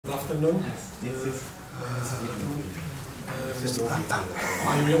afternoon.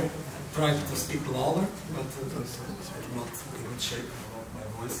 I will try to speak louder, but I'm not in good shape about my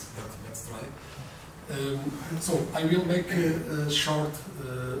voice, but let's try. So I will make a short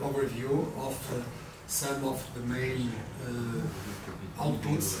overview of some of the main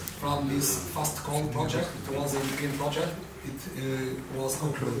outputs from this FASTCOLD project. It was a European project. It was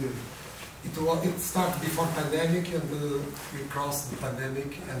concluded. It started before pandemic, and we crossed the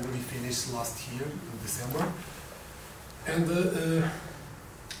pandemic, and we finished last year in December. And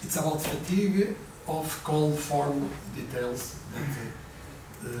it's about fatigue of cold form details that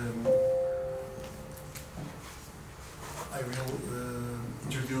I will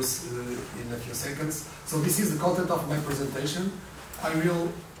introduce in a few seconds. So this is the content of my presentation. I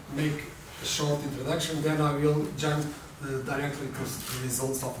will make a short introduction, then I will jump directly to the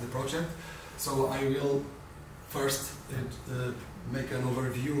results of the project. So I will first make an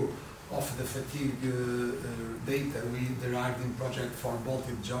overview of the fatigue data we derived in project for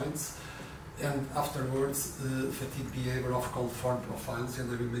bolted joints, and afterwards fatigue behavior of cold form profiles, and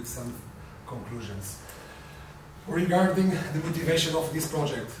I will make some conclusions. Regarding the motivation of this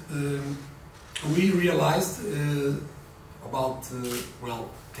project, we realized about, well,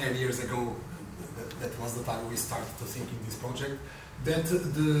 10 years ago, that was the time we started to think in this project, that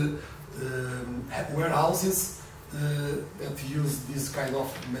the warehouses that use this kind of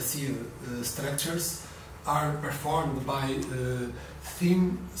massive structures are performed by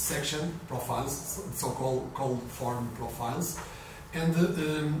thin section profiles, so-called cold form profiles, and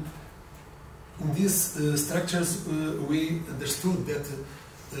in these structures we understood that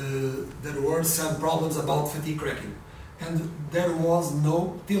there were some problems about fatigue cracking, and there was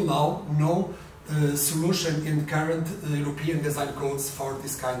till now no solution in current European design codes for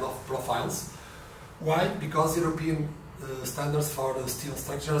this kind of profiles. Why? Because European standards for steel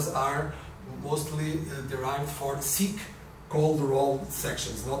structures are mostly derived for thick cold rolled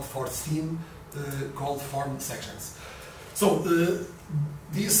sections, not for thin cold form sections. So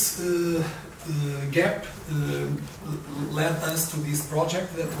this gap led us to this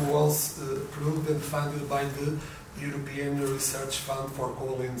project that was approved and funded by the European Research Fund for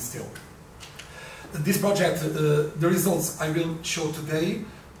Coal and Steel. This project, the results I will show today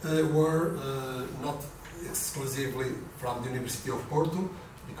were not exclusively from the University of Porto,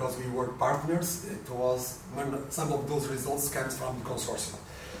 because we were partners. It was some of those results came from the consortium.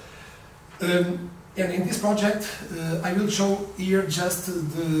 And in this project, I will show here just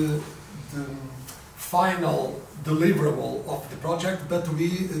the final deliverable of the project, but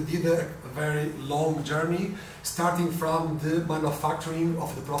we did a very long journey, starting from the manufacturing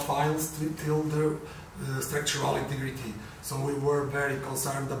of the profiles till the structural integrity. So we were very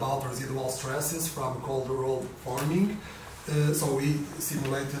concerned about residual stresses from cold roll forming. So we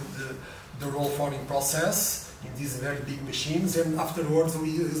simulated the roll forming process in these very big machines, and afterwards,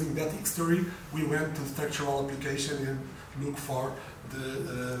 using that history, we went to structural application and look for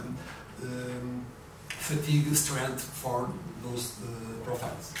the fatigue strength for those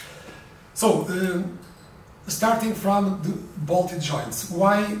profiles. So, starting from the bolted joints,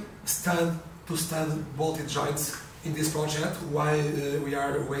 why study bolted joints in this project? Why we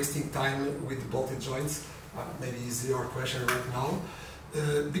are wasting time with bolted joints? Maybe is your question right now.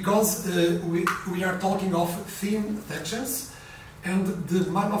 Because we are talking of thin sections, and the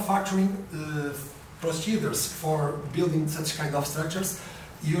manufacturing procedures for building such kind of structures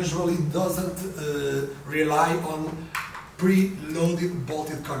usually doesn't rely on pre-loaded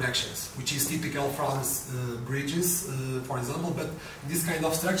bolted connections, which is typical from bridges, for example. But in this kind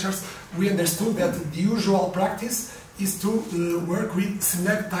of structures, we understood that the usual practice is to work with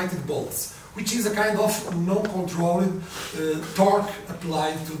snug-tighted bolts, which is a kind of no-controlled torque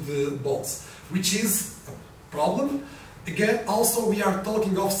applied to the bolts, which is a problem. Again, also we are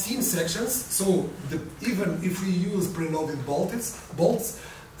talking of thin sections, so even if we use preloaded bolts,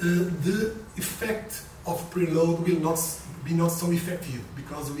 the effect of preload will not be so effective,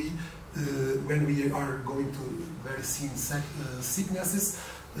 because when we are going to very thin thicknesses,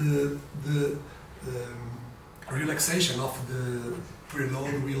 the relaxation of the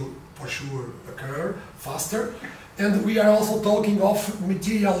preload will for sure occur faster. And we are also talking of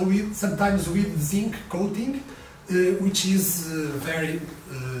material sometimes with zinc coating, which is very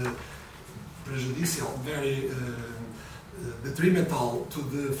prejudicial, very detrimental to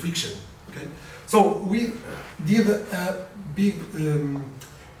the friction. Okay? So we did a big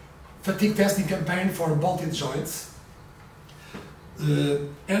fatigue testing campaign for bolted joints,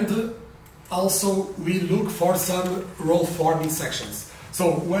 and also we look for some roll forming sections.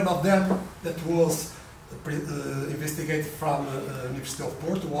 So one of them that was investigated from University of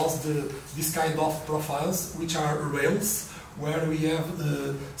Porto was this kind of profiles, which are rails, where we have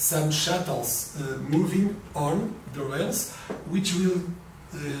some shuttles moving on the rails, which will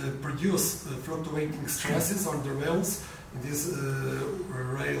produce fluctuating stresses on the rails in this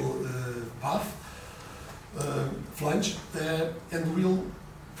rail path, flange, and will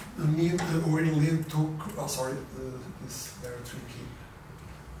lead to, it's very tricky,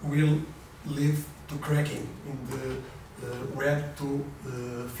 will lead to cracking in the web to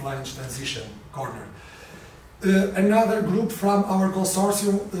flange transition corner. Another group from our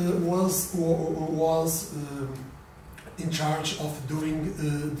consortium was in charge of doing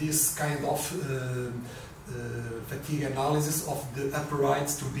this kind of fatigue analysis of the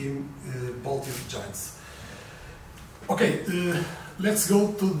uprights to beam bolted joints. Okay, let's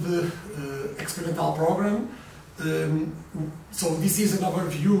go to the experimental program. So this is an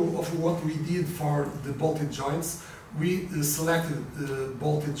overview of what we did for the bolted joints. We selected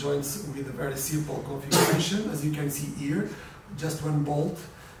bolted joints with a very simple configuration, as you can see here, just one bolt.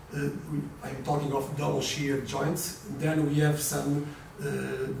 I'm talking of double shear joints. Then we have some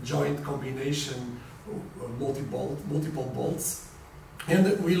joint combination, multiple bolts,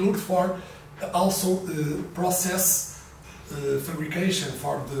 and we looked for also process fabrication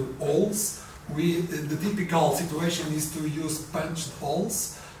for the holes. The typical situation is to use punched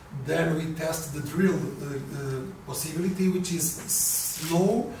holes. Then we test the drill possibility, which is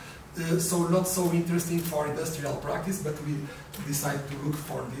slow, so not so interesting for industrial practice, but we decide to look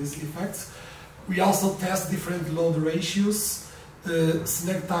for these effects. We also test different load ratios,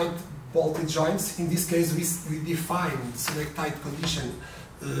 snag tight bolted joints. In this case, we define snag tight condition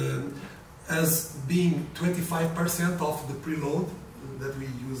as being 25% of the preload that we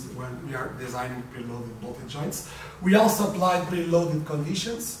use when we are designing preloaded bolted joints. We also applied preloaded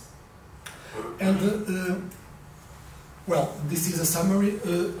conditions, and well, this is a summary.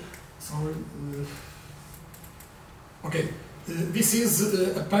 Okay, this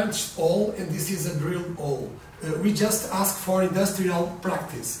is a punched hole and this is a drilled hole. We just asked for industrial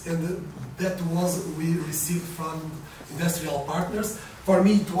practice, and that was we received from industrial partners. For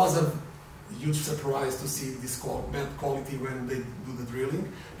me, it was a huge surprise to see this bad quality when they do the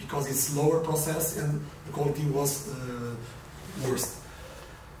drilling, because it's lower process and the quality was worse.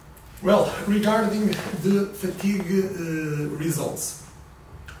 Well, regarding the fatigue results,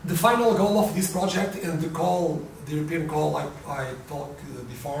 the final goal of this project and the European call I talked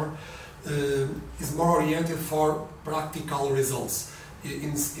before is more oriented for practical results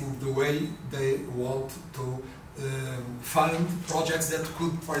in the way they want to find projects that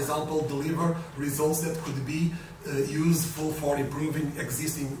could, for example, deliver results that could be useful for improving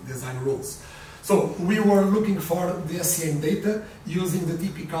existing design rules. So we were looking for the SCM data using the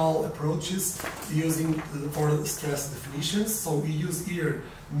typical approaches for stress definitions. So we use here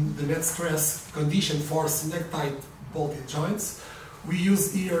the net stress condition for snag tight bolted joints. We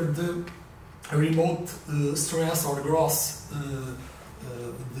use here the remote stress or gross,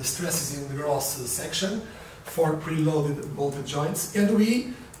 the stresses in the gross section for preloaded bolted joints, and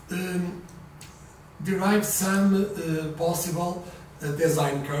we derived some possible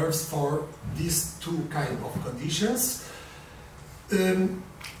design curves for these two kind of conditions.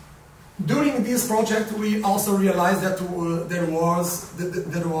 During this project, we also realized that there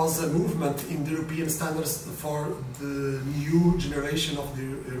was a movement in the European standards for the new generation of the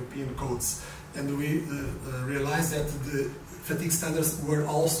European codes, and we realized that the fatigue standards were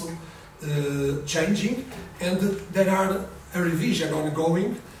also changing, and there are a revision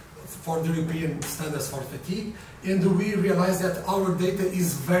ongoing for the European standards for fatigue, and we realize that our data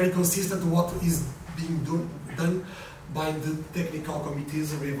is very consistent with what is being done by the technical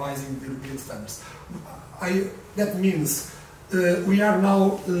committees revising the European standards. That means we are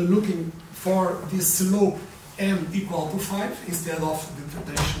now looking for this slope m equal to 5 instead of the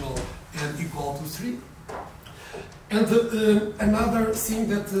traditional m equal to 3. And another thing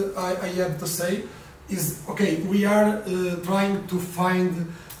that I have to say is, okay, we are trying to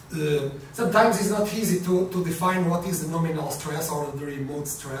find, sometimes it's not easy to define what is the nominal stress or the remote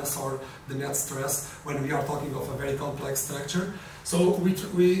stress or the net stress when we are talking of a very complex structure. So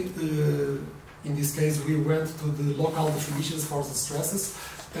in this case, we went to the local definitions for the stresses,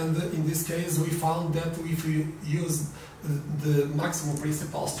 and in this case, we found that if we use the maximum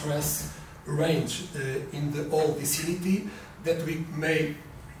principal stress range in the whole vicinity that we may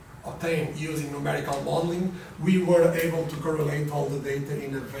obtain using numerical modeling, we were able to correlate all the data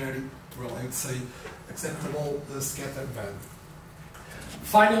in a very, well, I would say, acceptable scattered band.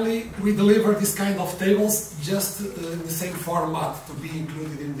 Finally, we deliver this kind of tables just in the same format to be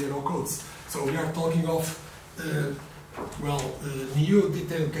included in the Euro codes. So we are talking of new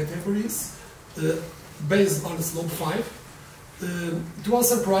detailed categories based on slope 5. It was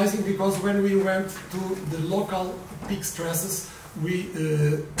surprising because when we went to the local peak stresses, we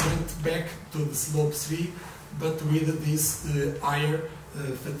went back to the slope 3, but with this higher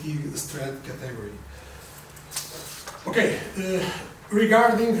fatigue strength category. Okay,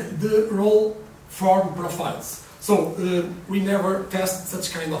 regarding the roll form profiles. So we never test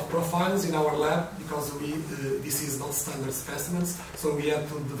such kind of profiles in our lab because this is not standard specimens. So we had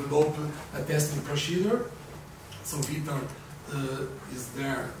to develop a testing procedure. So Vitor is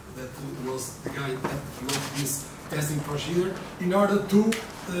there, that was the guy that developed this testing procedure in order to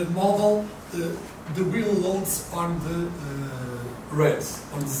model the wheel loads on the rails,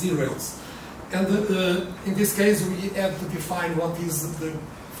 on the Z rails. And in this case, we had to define what is the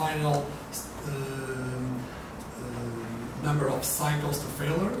final number of cycles to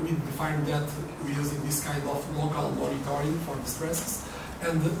failure. We defined that using this kind of local monitoring for the stresses,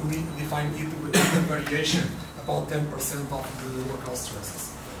 and we defined it with a variation, about 10% of the local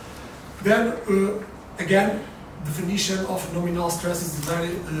stresses. Then, again, definition of nominal stresses is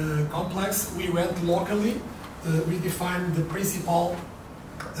very complex. We went locally. We defined the principal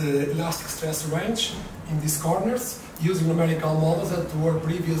elastic stress range in these corners using numerical models that were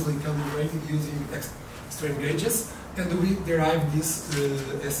previously calibrated using strain gauges, and we derived these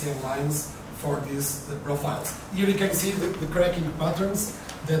SEM lines for these profiles. Here you can see the cracking patterns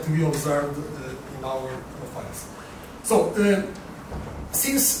that we observed in our profiles. So,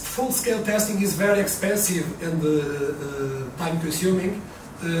 since full-scale testing is very expensive and time-consuming,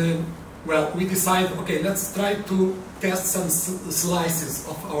 well, we decided, okay, let's try to test some slices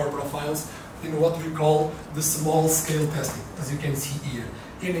of our profiles in what we call the small-scale testing, as you can see here.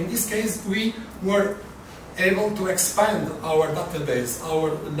 And in this case, we were able to expand our database,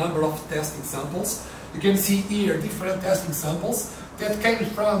 our number of testing samples. You can see here different testing samples that came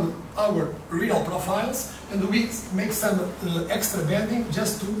from our real profiles, and we make some extra bending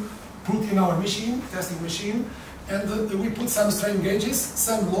just to put in our machine, testing machine, and we put some strain gauges,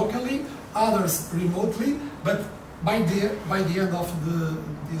 some locally, others remotely, but by the end of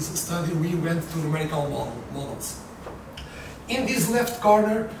this study we went to numerical models. In this left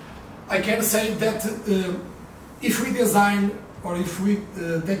corner, I can say that if we design or if we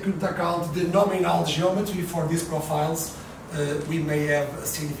take into account the nominal geometry for these profiles, we may have a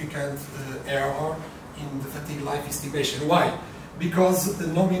significant error in the fatigue life estimation. Why? Because the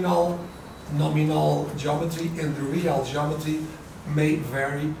nominal geometry and the real geometry may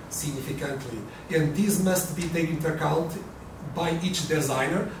vary significantly. And this must be taken into account by each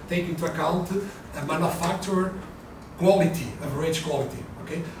designer, take into account a manufacturer quality, average quality.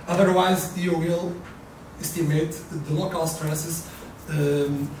 Okay? Otherwise, you will estimate the local stresses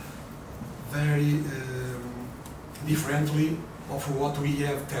very differently of what we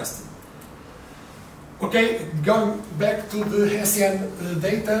have tested. Okay, going back to the SN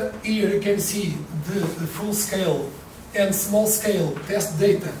data, here you can see the full-scale and small-scale test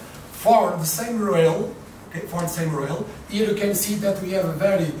data for the same rail. Okay, for the same rail. Here you can see that we have a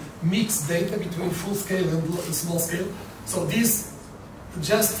very mixed data between full-scale and small-scale. So this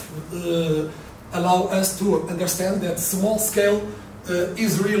just allow us to understand that small-scale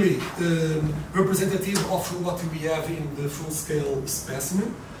is really representative of what we have in the full-scale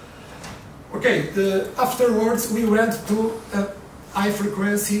specimen. Okay, afterwards we went to a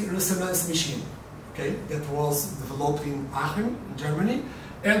high-frequency resonance machine, okay, that was developed in Aachen, Germany,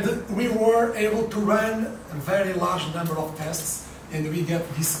 and we were able to run a very large number of tests, and we get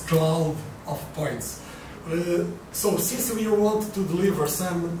this cloud of points. So since we want to deliver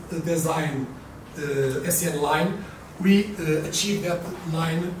some design SN line, we achieved that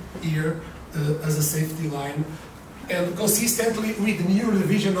line here as a safety line, and consistently with the new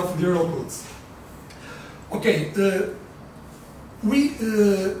revision of the neural codes. Okay,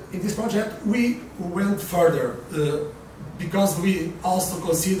 in this project we went further because we also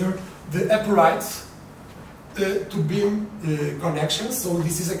consider the uprights to beam connections. So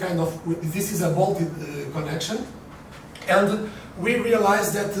this is a bolted connection, and we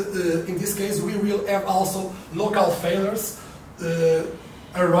realized that in this case we will have also local failures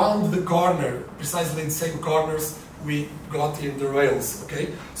around the corner, precisely the same corners we got in the rails.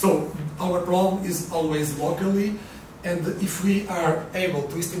 Okay, so our problem is always locally, and if we are able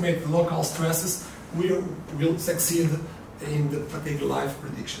to estimate the local stresses, we will succeed in the fatigue life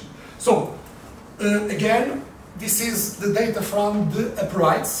prediction. So again, this is the data from the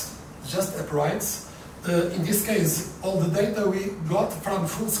uprights, just uprights. In this case, all the data we got from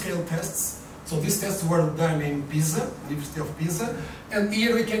full-scale tests So these tests were done in Pisa, University of Pisa, and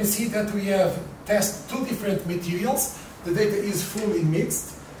here we can see that we have tested two different materials. The data is fully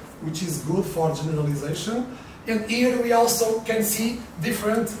mixed, which is good for generalization. And here we also can see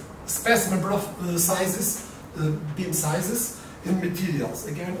different specimen sizes, beam sizes, and materials.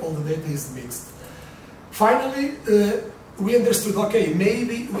 Again, all the data is mixed. Finally, we understood, okay,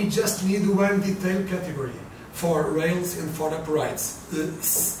 maybe we just need one detailed category for rails and for uprights,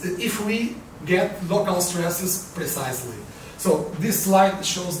 if we get local stresses precisely. So this slide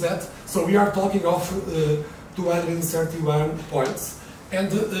shows that. So we are talking of 231 points.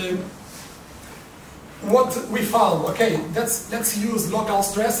 And what we found, okay, let's use local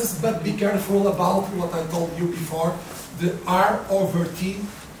stresses, but be careful about what I told you before, the R/T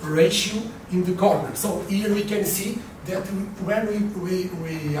ratio in the corner. So here we can see that when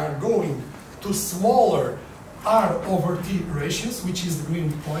we are going to smaller R/T ratios, which is the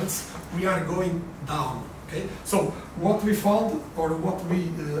green points, we are going down. Okay? So what we found, or what we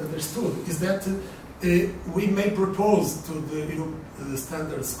understood, is that we may propose to the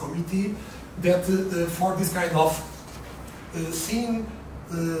Standards Committee that for this kind of thin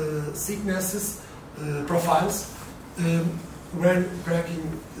thicknesses profiles, when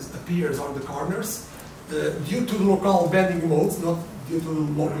cracking appears on the corners, due to the local bending modes, not due to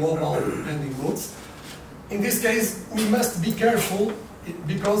the global bending modes. In this case, we must be careful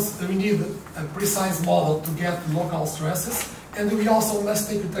because we need a precise model to get local stresses, and we also must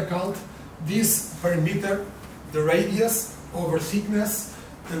take into account this parameter, the radius over thickness,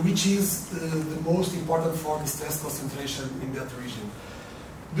 which is the most important for the stress concentration in that region.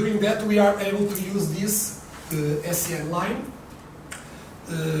 Doing that, we are able to use this SEN line,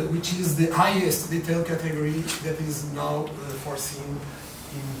 which is the highest detail category that is now foreseen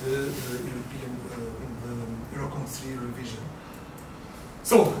in the European, in the Eurocon 3 revision.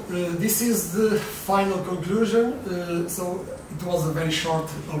 So this is the final conclusion. So it was a very short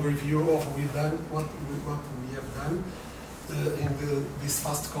overview of what we have done in this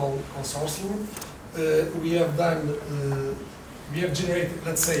FASTCOLD consortium. We have generated,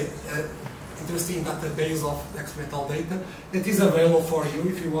 let's say, interesting database of experimental data that is available for you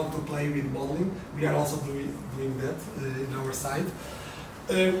if you want to play with modeling. We are also doing that in our site.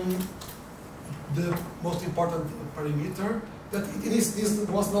 The most important parameter that this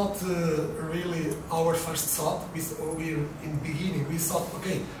was not really our first thought. In the beginning we thought,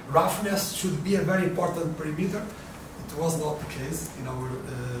 okay, roughness should be a very important parameter. It was not the case in our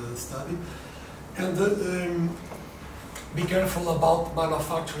study. And be careful about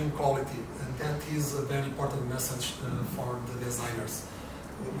manufacturing quality, and that is a very important message for the designers.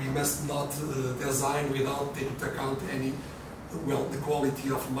 We must not design without taking into account the quality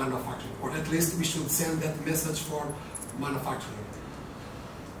of manufacturing, or at least we should send that message for manufacturing.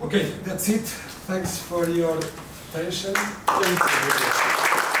 Okay, that's it. Thanks for your attention.